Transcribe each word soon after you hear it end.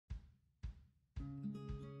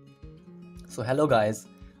So hello guys,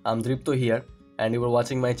 I'm Dripto here and you are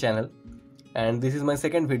watching my channel, and this is my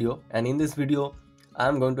second video, and in this video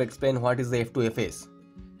I'm going to explain what is the F2FS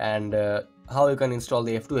and how you can install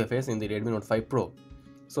the F2FS in the Redmi Note 5 Pro.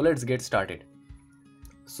 So let's get started.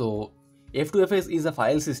 So F2FS is a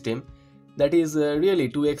file system that is really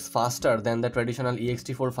 2x faster than the traditional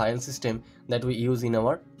ext4 file system that we use in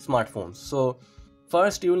our smartphones. So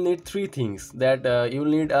first you will need three things, that you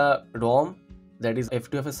will need a ROM that is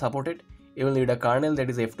F2FS supported, you will need a kernel that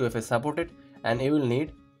is F2FS supported, and you will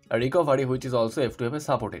need a recovery which is also F2FS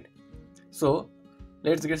supported. So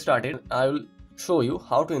let's get started. I will show you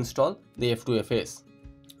how to install the F2FS.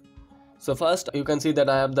 So first you can see that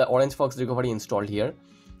I have the Orange Fox recovery installed here,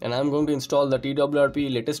 and I am going to install the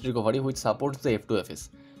TWRP latest recovery which supports the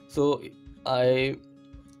F2FS. So I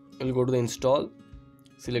will go to the install,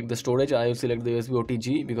 select the storage, I will select the USB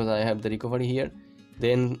OTG because I have the recovery here.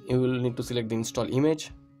 Then you will need to select the install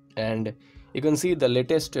image, and you can see the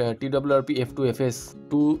latest TWRP F2FS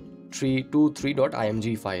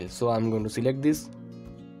 2323.img file. So I'm going to select this,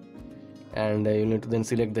 and you need to then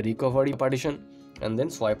select the recovery partition and then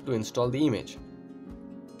swipe to install the image.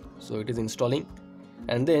 So it is installing,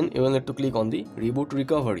 and then you will need to click on the reboot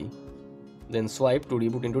recovery, then swipe to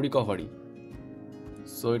reboot into recovery.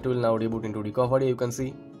 So it will now reboot into recovery. You can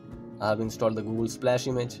see I have installed the Google Splash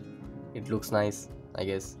image. It looks nice, I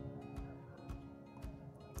guess.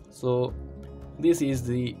 So this is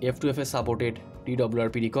the F2FS supported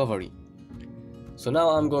TWRP recovery. So now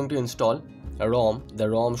I'm going to install a ROM. The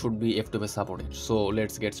ROM should be F2FS supported. So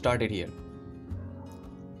let's get started here.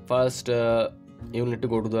 First you need to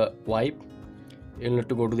go to the wipe, you will need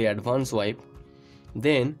to go to the advanced wipe.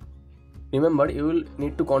 Then remember, you will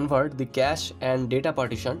need to convert the cache and data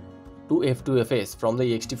partition to F2FS from the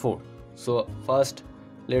ext4. So first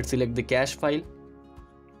let's select the cache file,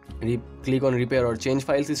 click on repair or change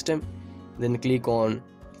file system, then click on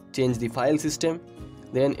change the file system,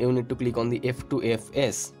 then you need to click on the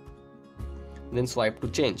F2FS, then swipe to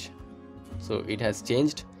change. So it has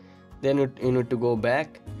changed. Then you need to go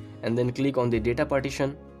back and then click on the data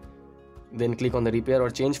partition, then click on the repair or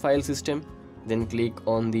change file system, then click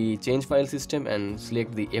on the change file system and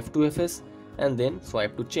select the F2FS, and then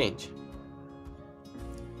swipe to change.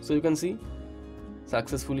 So you can see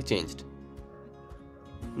successfully changed.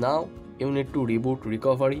 Now you need to reboot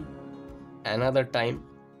recovery another time,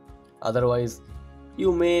 otherwise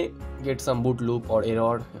you may get some boot loop or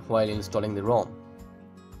error while installing the ROM.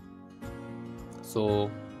 So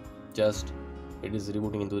just it is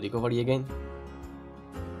rebooting into recovery again.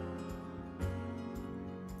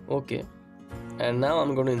 Okay, and now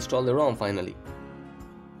I'm going to install the ROM finally.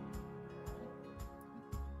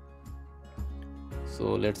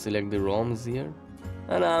 So let's select the ROMs here,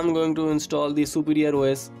 and I'm going to install the Superior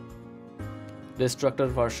OS Destructor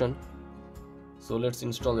version. So let's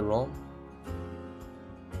install the ROM.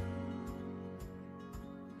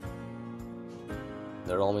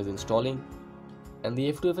 The ROM is installing, and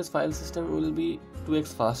the F2FS file system will be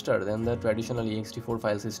 2x faster than the traditional ext4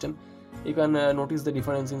 file system. You can notice the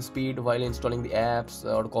difference in speed while installing the apps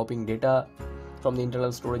or copying data from the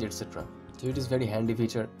internal storage, etc. So it is very handy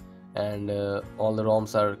feature, and all the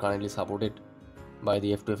ROMs are currently supported by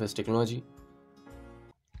the F2FS technology.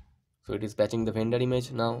 So it is patching the vendor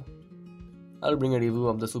image now. I'll bring a review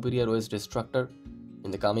of the Superior OS Destructor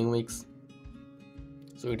in the coming weeks.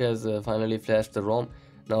 So it has finally flashed the ROM.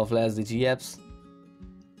 Now flash the GApps.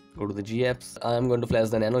 Go to the GApps. I am going to flash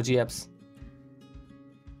the Nano GApps.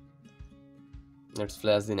 Let's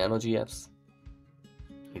flash the Nano GApps.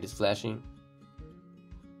 It is flashing.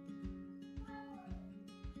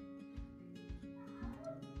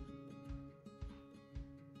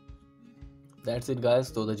 That's it guys.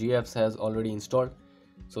 So the GApps has already installed.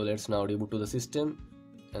 So let's now reboot to the system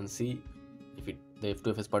and see if the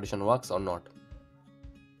F2FS partition works or not.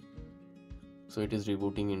 So it is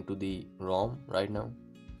rebooting into the ROM right now.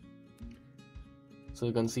 So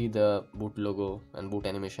you can see the boot logo and boot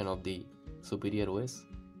animation of the Superior OS.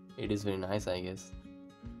 It is very nice, I guess.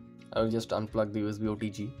 I will just unplug the USB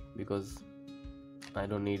OTG because I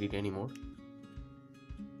don't need it anymore.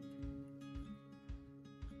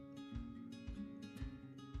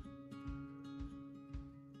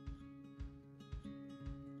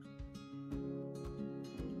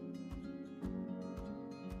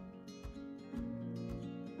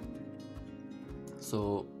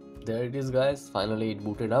 So there it is guys, finally it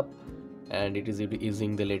booted up, and it is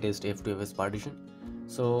using the latest F2FS partition.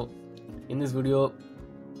 So in this video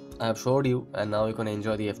I have showed you, and now you can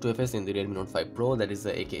enjoy the F2FS in the Redmi Note 5 Pro, that is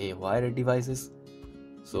the aka wired devices.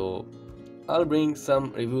 So I'll bring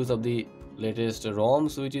some reviews of the latest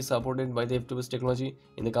ROMs which is supported by the F2FS technology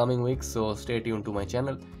in the coming weeks. So stay tuned to my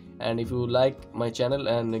channel. And if you like my channel,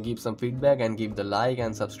 and give some feedback and give the like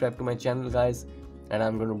and subscribe to my channel, guys. And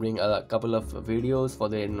I'm going to bring a couple of videos for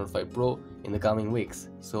the Redmi Note 5 Pro in the coming weeks.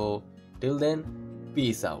 So till then,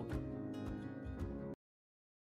 peace out.